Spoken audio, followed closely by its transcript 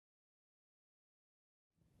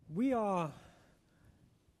We are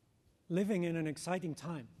living in an exciting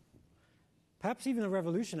time, perhaps even a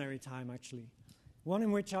revolutionary time, actually, one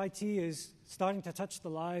in which IT is starting to touch the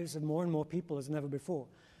lives of more and more people as never before.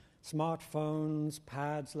 Smartphones,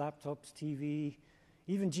 pads, laptops, TV,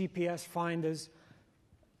 even GPS finders.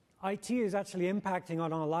 IT is actually impacting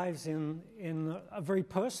on our lives in a very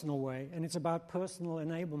personal way, and it's about personal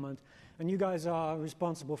enablement. And you guys are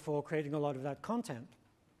responsible for creating a lot of that content.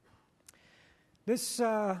 This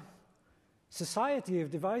society of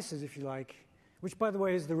devices, if you like, which, by the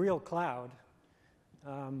way, is the real cloud,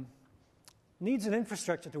 needs an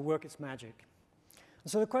infrastructure to work its magic.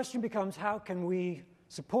 And so the question becomes, how can we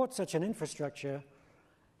support such an infrastructure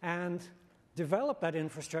and develop that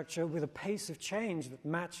infrastructure with a pace of change that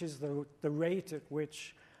matches the rate at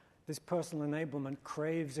which this personal enablement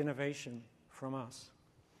craves innovation from us?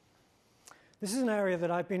 This is an area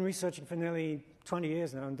that I've been researching for nearly 20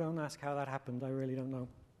 years now, and don't ask how that happened, I really don't know.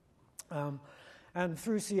 And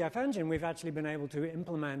through Cfengine, we've actually been able to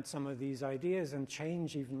implement some of these ideas and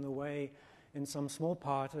change even the way, in some small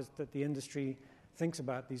part, that the industry thinks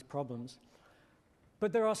about these problems.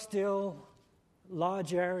 But there are still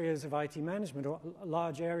large areas of IT management or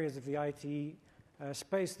large areas of the IT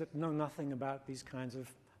space that know nothing about these kinds of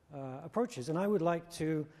approaches. And I would like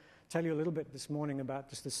to tell you a little bit this morning about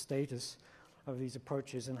just the status of these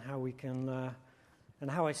approaches and how we can,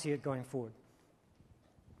 and how I see it going forward.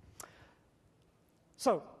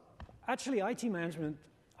 So, actually, IT management,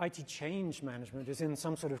 IT change management, is in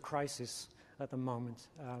some sort of crisis at the moment,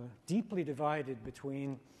 deeply divided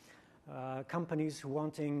between companies who are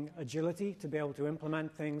wanting agility to be able to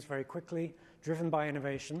implement things very quickly, driven by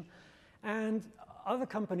innovation, and other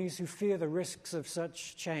companies who fear the risks of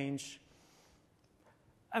such change.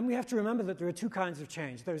 And we have to remember that there are two kinds of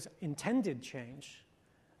change. There's intended change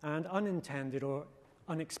and unintended or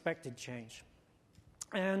unexpected change.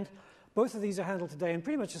 And both of these are handled today in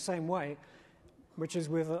pretty much the same way, which is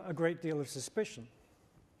with a great deal of suspicion.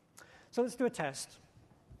 So let's do a test.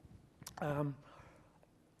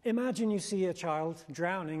 Imagine you see a child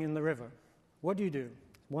drowning in the river. What do?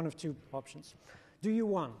 One of two options. Do you,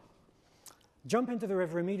 one, jump into the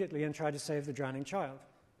river immediately and try to save the drowning child?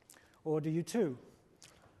 Or do you, two,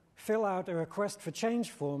 fill out a request for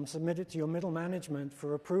change form, submit it to your middle management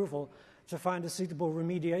for approval to find a suitable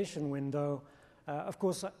remediation window, of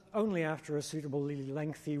course, only after a suitably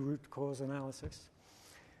lengthy root cause analysis?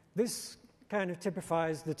 This kind of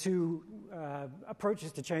typifies the two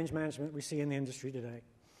approaches to change management we see in the industry today,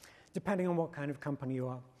 depending on what kind of company you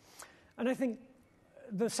are. And I think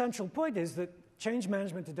the central point is that change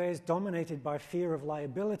management today is dominated by fear of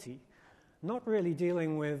liability, not really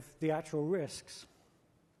dealing with the actual risks.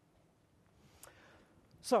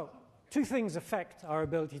 So, two things affect our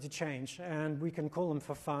ability to change, and we can call them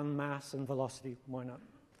for fun: mass and velocity. Why not?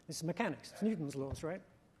 This is mechanics. It's Newton's laws, right?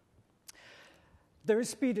 There is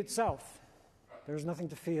speed itself. There is nothing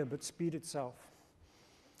to fear but speed itself.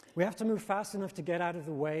 We have to move fast enough to get out of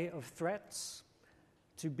the way of threats,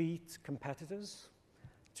 to beat competitors,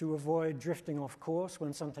 to avoid drifting off course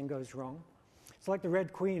when something goes wrong. It's like the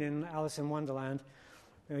Red Queen in Alice in Wonderland.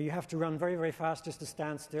 You have to run very, very fast just to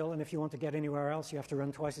stand still, and if you want to get anywhere else, you have to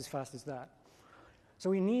run twice as fast as that. So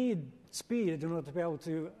we need speed in order to be able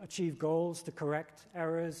to achieve goals, to correct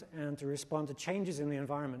errors, and to respond to changes in the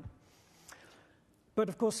environment. But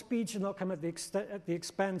of course, speed should not come at the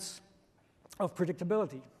expense of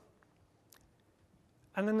predictability.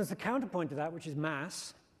 And then there's the counterpoint to that, which is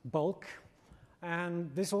mass, bulk, and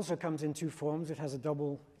this also comes in two forms. It's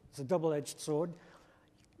a double-edged sword.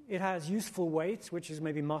 It has useful weight, which is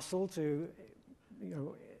maybe muscle to,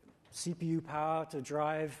 CPU power to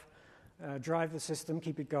drive the system,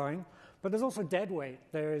 keep it going. But there's also dead weight.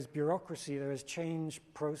 There is bureaucracy, there is change,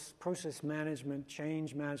 process management,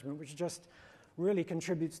 change management, which just really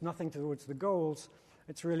contributes nothing towards the goals.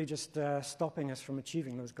 It's really just stopping us from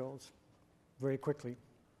achieving those goals very quickly.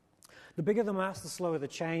 The bigger the mass, the slower the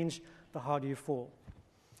change, the harder you fall.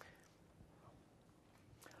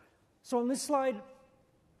 So on this slide,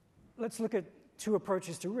 let's look at two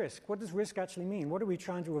approaches to risk. What does risk actually mean? What are we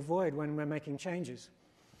trying to avoid when we're making changes?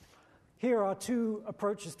 Here are two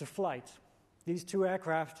approaches to flight. These two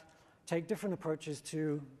aircraft take different approaches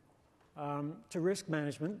to risk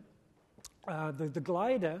management. The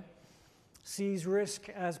glider sees risk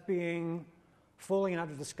as being falling out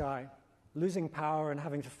of the sky, losing power and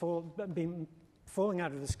having to falling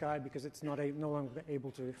out of the sky because it's no longer able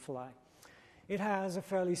to fly. It has a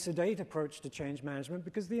fairly sedate approach to change management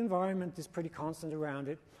because the environment is pretty constant around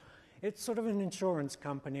it. It's sort of an insurance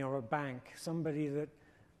company or a bank, somebody that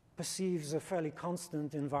perceives a fairly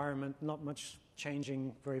constant environment, not much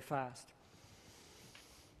changing very fast.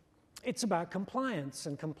 it's about compliance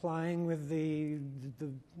and complying with the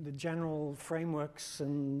general frameworks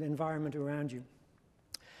and environment around you.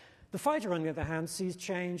 The fighter, on the other hand, sees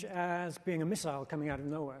change as being a missile coming out of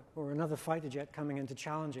nowhere or another fighter jet coming in to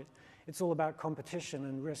challenge it. It's all about competition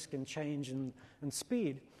and risk and change and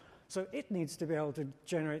speed. So it needs to be able to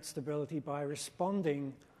generate stability by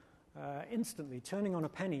responding instantly, turning on a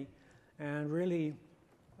penny, and really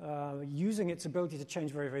using its ability to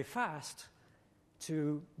change very, very fast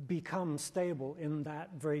to become stable in that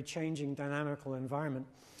very changing, dynamical environment.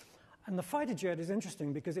 And the fighter jet is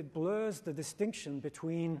interesting because it blurs the distinction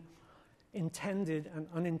between intended and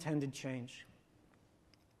unintended change.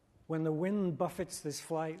 When the wind buffets this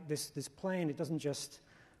plane, it doesn't just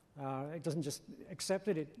accept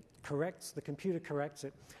it, it corrects, the computer corrects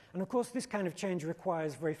it. And of course, this kind of change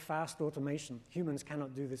requires very fast automation. Humans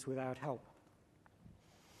cannot do this without help.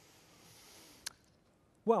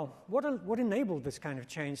 Well, what enabled this kind of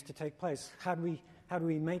change to take place? How do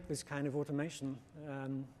we make this kind of automation?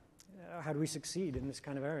 How do we succeed in this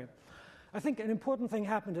kind of area? I think an important thing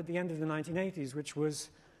happened at the end of the 1980s, which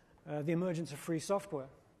was the emergence of free software.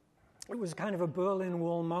 It was kind of a Berlin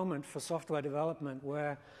Wall moment for software development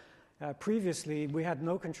where previously we had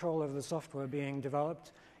no control over the software being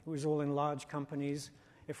developed. It was all in large companies.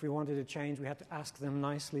 If we wanted to change, we had to ask them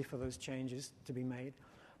nicely for those changes to be made.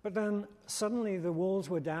 But then suddenly the walls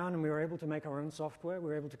were down and we were able to make our own software. We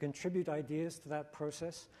were able to contribute ideas to that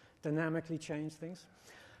process, dynamically change things.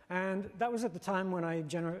 And that was at the time when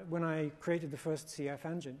I created the first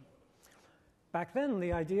Cfengine. Back then,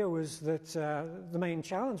 the idea was that the main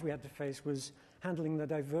challenge we had to face was handling the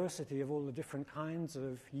diversity of all the different kinds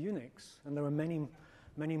of Unix. And there were many,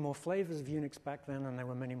 many more flavors of Unix back then, and there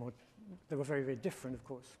were many more. They were very, very different, of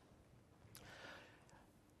course.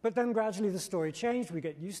 But then gradually the story changed. We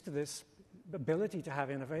get used to this ability to have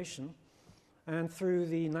innovation. And through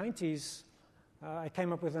the 90s, I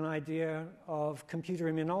came up with an idea of computer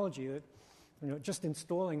immunology, that just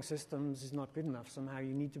installing systems is not good enough. Somehow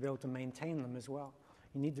you need to be able to maintain them as well.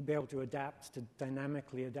 You need to be able to adapt, to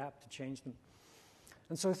dynamically adapt, to change them.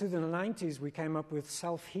 And so through the 90s, we came up with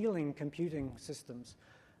self-healing computing systems.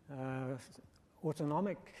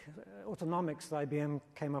 Autonomics that IBM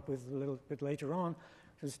came up with a little bit later on,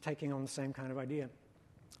 was taking on the same kind of idea.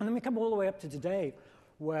 And then we come all the way up to today,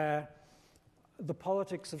 where the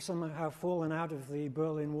politics have somehow fallen out of the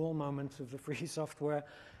Berlin Wall moment of the free software,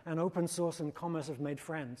 and open source and commerce have made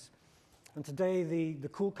friends. And today, the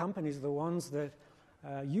cool companies are the ones that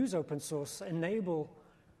use open source, enable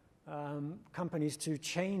companies to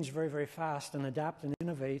change very, very fast and adapt and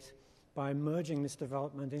innovate by merging this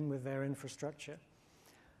development in with their infrastructure.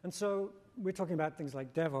 And so we're talking about things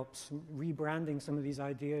like DevOps, rebranding some of these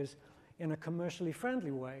ideas in a commercially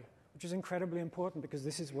friendly way, which is incredibly important because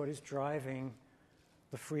this is what is driving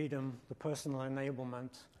the freedom, the personal enablement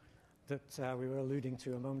that we were alluding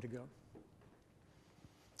to a moment ago.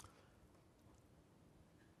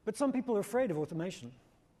 But some people are afraid of automation.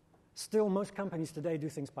 Still, most companies today do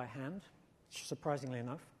things by hand, surprisingly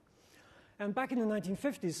enough. And back in the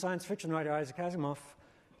 1950s, science fiction writer Isaac Asimov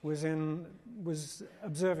was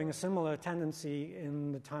observing a similar tendency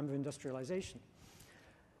in the time of industrialization.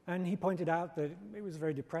 And he pointed out that it was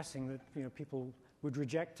very depressing that people would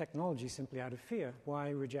reject technology simply out of fear. Why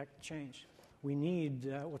reject change? We need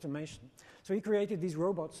automation. So he created these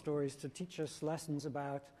robot stories to teach us lessons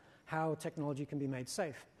about how technology can be made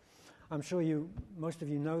safe. I'm sure most of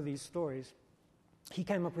you know these stories. He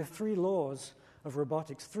came up with 3 laws of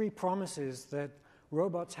robotics, 3 promises that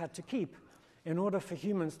robots had to keep in order for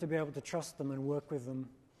humans to be able to trust them and work with them.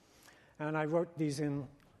 And I wrote these in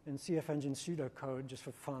Cfengine pseudocode just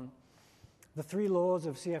for fun. The 3 laws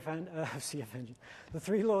of Cfengine, the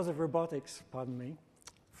 3 laws of robotics, pardon me,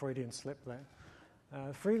 Freudian slip there.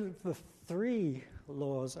 The 3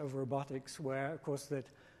 laws of robotics were, of course, that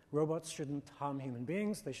robots shouldn't harm human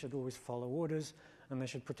beings, they should always follow orders, and they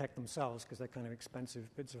should protect themselves because they're kind of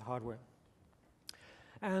expensive bits of hardware.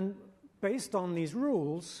 And based on these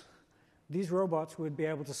rules, these robots would be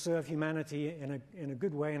able to serve humanity in a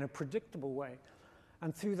good way, in a predictable way.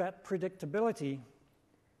 And through that predictability,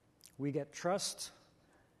 we get trust,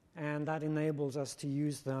 and that enables us to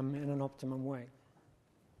use them in an optimum way.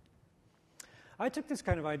 I took this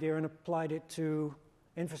kind of idea and applied it to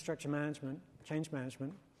infrastructure management, change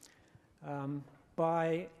management,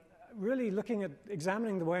 by really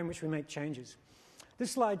examining the way in which we make changes.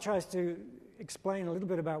 This slide tries to explain a little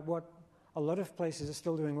bit about what a lot of places are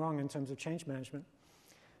still doing wrong in terms of change management.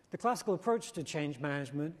 The classical approach to change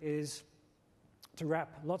management is to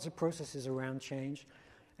wrap lots of processes around change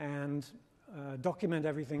and document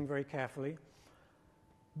everything very carefully.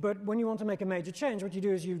 But when you want to make a major change, what you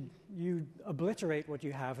do is you obliterate what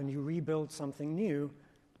you have and you rebuild something new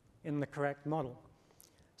in the correct model.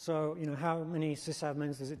 So, how many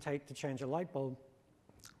sysadmins does it take to change a light bulb?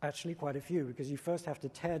 Actually, quite a few, because you first have to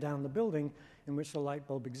tear down the building in which the light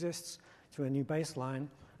bulb exists to a new baseline,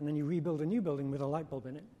 and then you rebuild a new building with a light bulb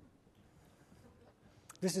in it.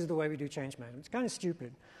 This is the way we do change management. It's kind of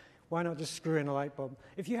stupid. Why not just screw in a light bulb?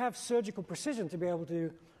 If you have surgical precision to be able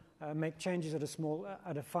to make changes at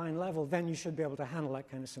a fine level, then you should be able to handle that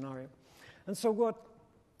kind of scenario. And so what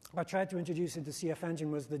I tried to introduce into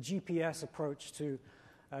Cfengine was the GPS approach to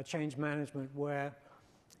change management, where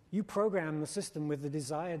you program the system with the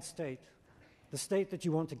desired state, the state that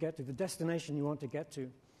you want to get to, the destination you want to get to.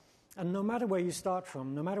 And no matter where you start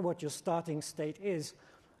from, no matter what your starting state is,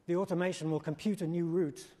 the automation will compute a new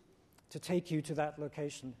route to take you to that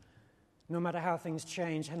location. No matter how things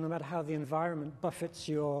change, and no matter how the environment buffets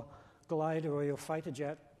your glider or your fighter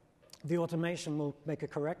jet, the automation will make a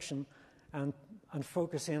correction and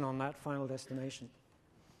focus in on that final destination.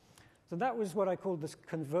 So that was what I called this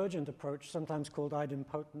convergent approach, sometimes called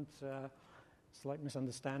idempotent, slight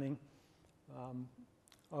misunderstanding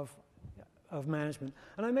of management.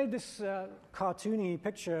 And I made this cartoony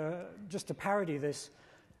picture just to parody this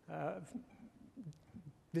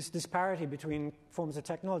disparity between forms of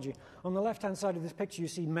technology. On the left-hand side of this picture, you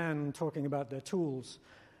see men talking about their tools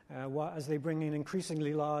as they bring in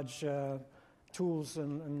increasingly large tools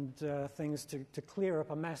and things to clear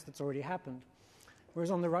up a mess that's already happened. Whereas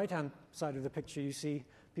on the right-hand side of the picture, you see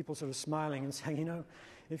people sort of smiling and saying,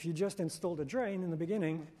 if you just installed a drain in the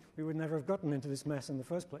beginning, we would never have gotten into this mess in the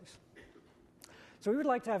first place. So we would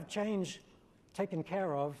like to have change taken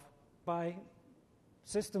care of by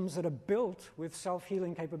systems that are built with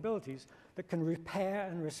self-healing capabilities that can repair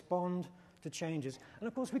and respond to changes. And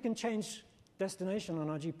of course, we can change destination on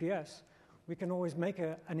our GPS. We can always make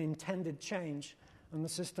an intended change, and the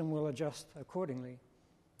system will adjust accordingly.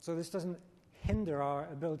 So this doesn't hinder our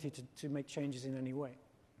ability to make changes in any way.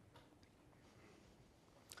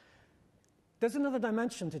 There's another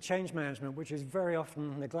dimension to change management which is very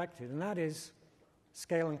often neglected, and that is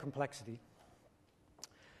scale and complexity.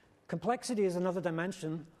 Complexity is another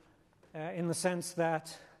dimension in the sense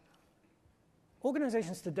that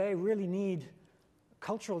organizations today really need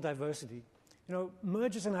cultural diversity.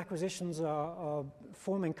 Mergers and acquisitions are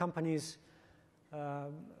forming companies,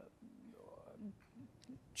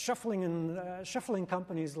 shuffling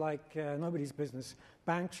companies like nobody's business.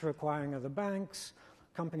 Banks are acquiring other banks,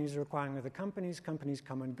 companies are acquiring other companies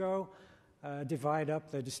come and go, divide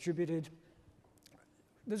up, they're distributed.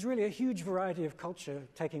 There's really a huge variety of culture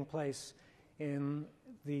taking place in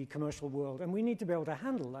the commercial world, and we need to be able to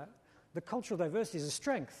handle that. The cultural diversity is a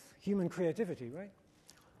strength, human creativity, right?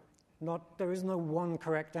 There is no one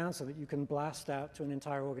correct answer that you can blast out to an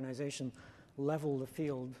entire organization, level the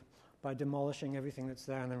field by demolishing everything that's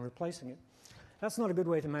there and then replacing it. That's not a good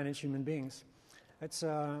way to manage human beings. It's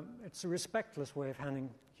a respectless way of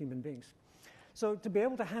handling human beings. So to be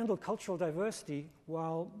able to handle cultural diversity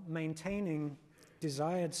while maintaining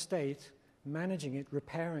desired state, managing it,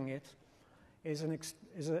 repairing it, is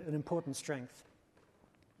an important strength.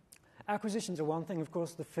 Acquisitions are one thing. Of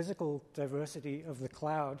course, the physical diversity of the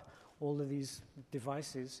cloud, all of these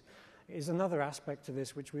devices, is another aspect to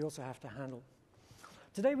this which we also have to handle.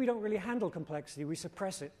 Today, we don't really handle complexity. We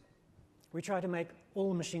suppress it. We try to make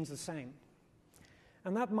all machines the same.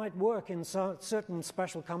 And that might work in certain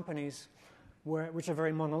special companies which are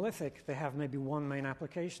very monolithic. They have maybe one main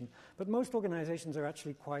application. But most organizations are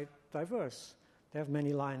actually quite diverse. They have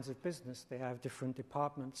many lines of business. They have different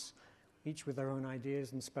departments, each with their own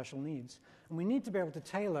ideas and special needs. And we need to be able to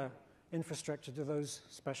tailor infrastructure to those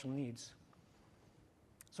special needs.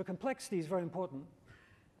 So complexity is very important.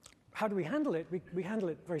 How do we handle it? We handle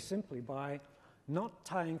it very simply by not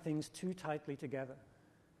tying things too tightly together.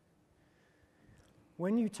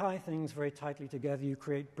 When you tie things very tightly together, you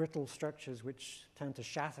create brittle structures which tend to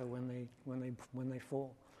shatter when they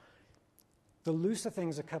fall. The looser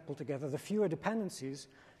things are coupled together, the fewer dependencies,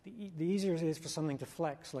 the easier it is for something to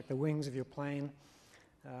flex, like the wings of your plane.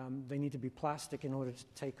 They need to be plastic in order to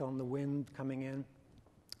take on the wind coming in.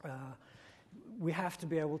 We have to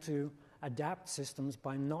be able to adapt systems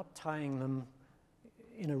by not tying them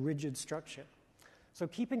in a rigid structure. So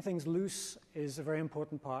keeping things loose is a very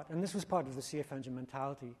important part, and this was part of the Cfengine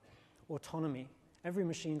mentality, autonomy. Every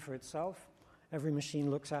machine for itself, every machine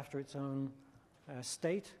looks after its own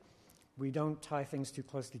state. We don't tie things too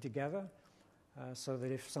closely together so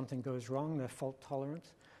that if something goes wrong, they're fault tolerant.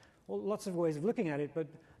 Well, lots of ways of looking at it, but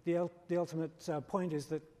the ultimate point is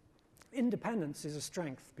that independence is a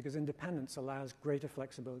strength because independence allows greater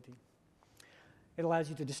flexibility. It allows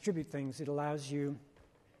you to distribute things. It allows you,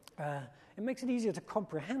 it makes it easier to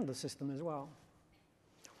comprehend the system as well.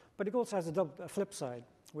 But it also has a flip side,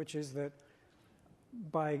 which is that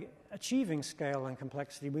by achieving scale and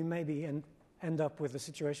complexity, we maybe end up with a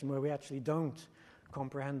situation where we actually don't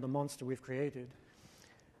comprehend the monster we've created.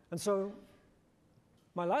 And so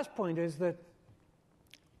my last point is that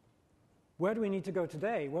where do we need to go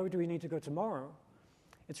today? Where do we need to go tomorrow?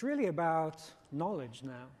 It's really about knowledge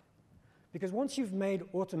now. Because once you've made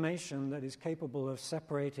automation that is capable of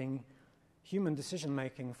separating human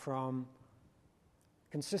decision-making from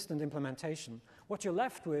consistent implementation, what you're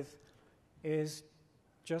left with is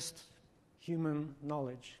just human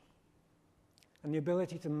knowledge. And the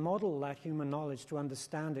ability to model that human knowledge, to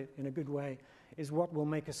understand it in a good way, is what will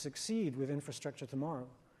make us succeed with infrastructure tomorrow.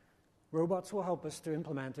 Robots will help us to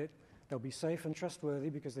implement it. They'll be safe and trustworthy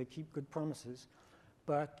because they keep good promises.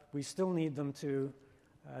 But we still need them to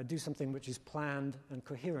do something which is planned and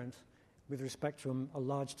coherent with respect to a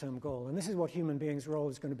large-term goal. And this is what human beings' role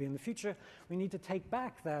is going to be in the future. We need to take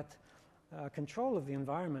back that control of the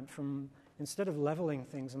environment from, instead of leveling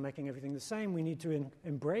things and making everything the same, we need to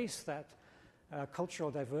embrace that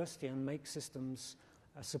cultural diversity and make systems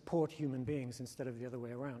support human beings instead of the other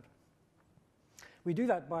way around. We do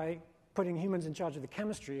that by putting humans in charge of the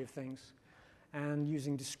chemistry of things and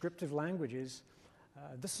using descriptive languages.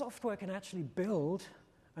 The software can actually build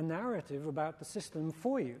a narrative about the system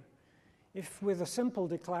for you. If with a simple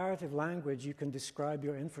declarative language you can describe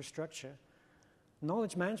your infrastructure,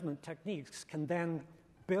 knowledge management techniques can then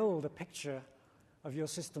build a picture of your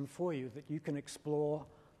system for you that you can explore,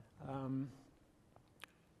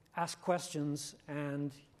 ask questions,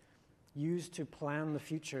 and use to plan the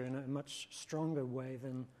future in a much stronger way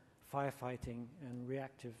than firefighting and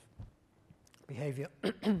reactive behavior.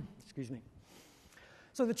 Excuse me.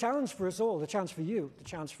 So the challenge for us all, the challenge for you, the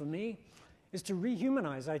challenge for me, is to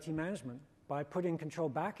rehumanize IT management by putting control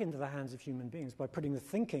back into the hands of human beings, by putting the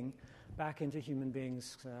thinking back into human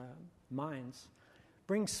beings' minds.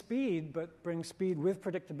 Bring speed, but bring speed with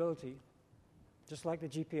predictability. Just like the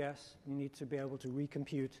GPS, you need to be able to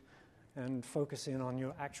recompute and focus in on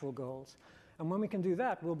your actual goals. And when we can do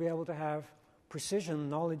that, we'll be able to have precision,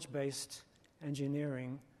 knowledge-based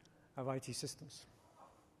engineering of IT systems.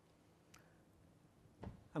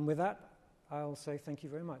 And with that, I'll say thank you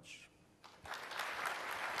very much.